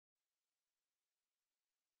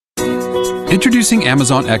Introducing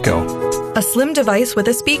Amazon Echo, a slim device with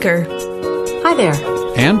a speaker. Hi there.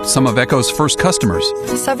 and some of Echo's first customers.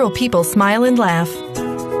 Several people smile and laugh.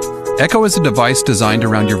 Echo is a device designed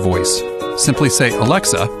around your voice. Simply say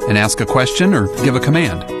Alexa and ask a question or give a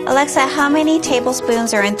command. Alexa, how many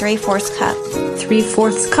tablespoons are in 3/4 cup?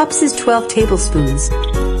 3/4 cups is 12 tablespoons.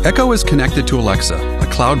 Echo is connected to Alexa, a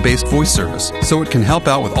cloud-based voice service, so it can help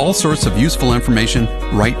out with all sorts of useful information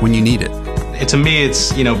right when you need it. To me,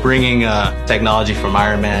 it's bringing technology from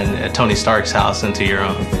Iron Man at Tony Stark's house into your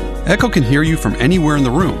own. Echo can hear you from anywhere in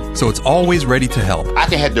the room, so it's always ready to help. I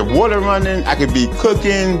can have the water running, I could be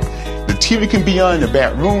cooking, the TV can be on in the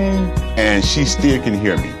back room, and she still can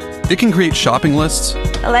hear me. It can create shopping lists,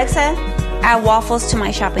 Alexa, add waffles to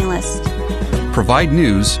my shopping list. provide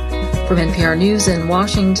news, From NPR News in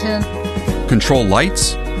Washington. control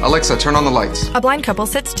lights, Alexa, turn on the lights. A blind couple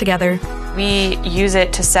sits together. We use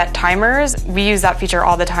it to set timers. We use that feature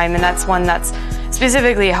all the time, and that's one that's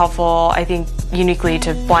specifically helpful, I think, uniquely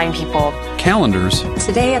to blind people. calendars,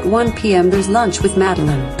 Today at 1 p.m. there's lunch with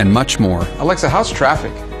Madeline. and much more. Alexa, how's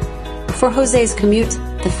traffic? For Jose's commute,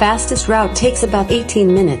 the fastest route takes about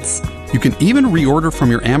 18 minutes. You can even reorder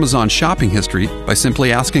from your Amazon shopping history by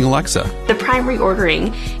simply asking Alexa. The Prime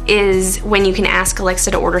reordering is when you can ask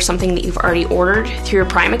Alexa to order something that you've already ordered through your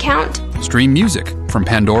Prime account. Stream music from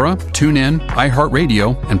Pandora, TuneIn,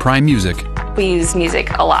 iHeartRadio, and Prime Music. We use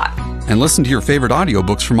music a lot. And listen to your favorite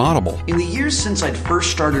audiobooks from Audible. In the years since I'd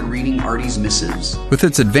first started reading Artie's missives, With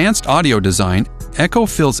its advanced audio design, Echo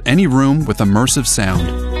fills any room with immersive sound.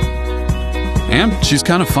 And she's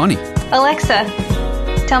kind of funny. Alexa,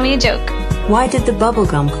 tell me a joke. Why did the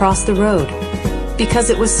bubblegum cross the road? Because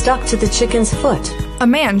it was stuck to the chicken's foot. A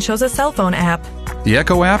man shows a cell phone app. The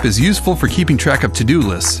Echo app is useful for keeping track of to-do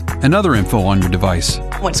lists and other info on your device.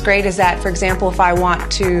 What's great is that, for example, if I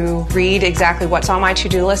want to read exactly what's on my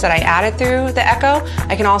to-do list that I added through the Echo,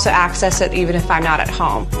 I can also access it even if I'm not at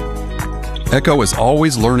home. Echo is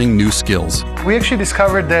always learning new skills. We actually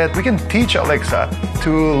discovered that we can teach Alexa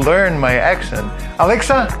to learn my accent.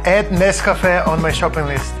 Alexa, add Nescafe on my shopping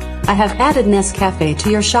list. I have added Nescafe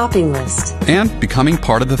to your shopping list. And becoming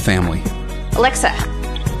part of the family. Alexa,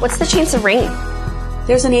 what's the chance of rain?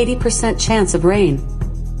 There's an 80% chance of rain.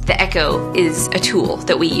 The Echo is a tool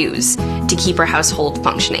that we use to keep our household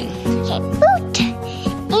functioning. Okay, boot.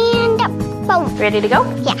 And boom. Ready to go?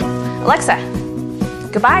 Yeah. Alexa,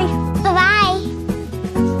 goodbye. Bye-bye.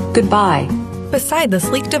 Goodbye. Beside the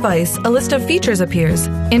sleek device, a list of features appears.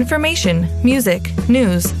 Information, music,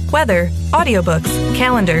 news, weather, audiobooks,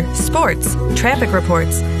 calendar, sports, traffic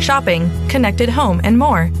reports, shopping, connected home, and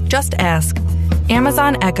more. Just ask.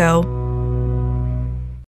 Amazon Echo.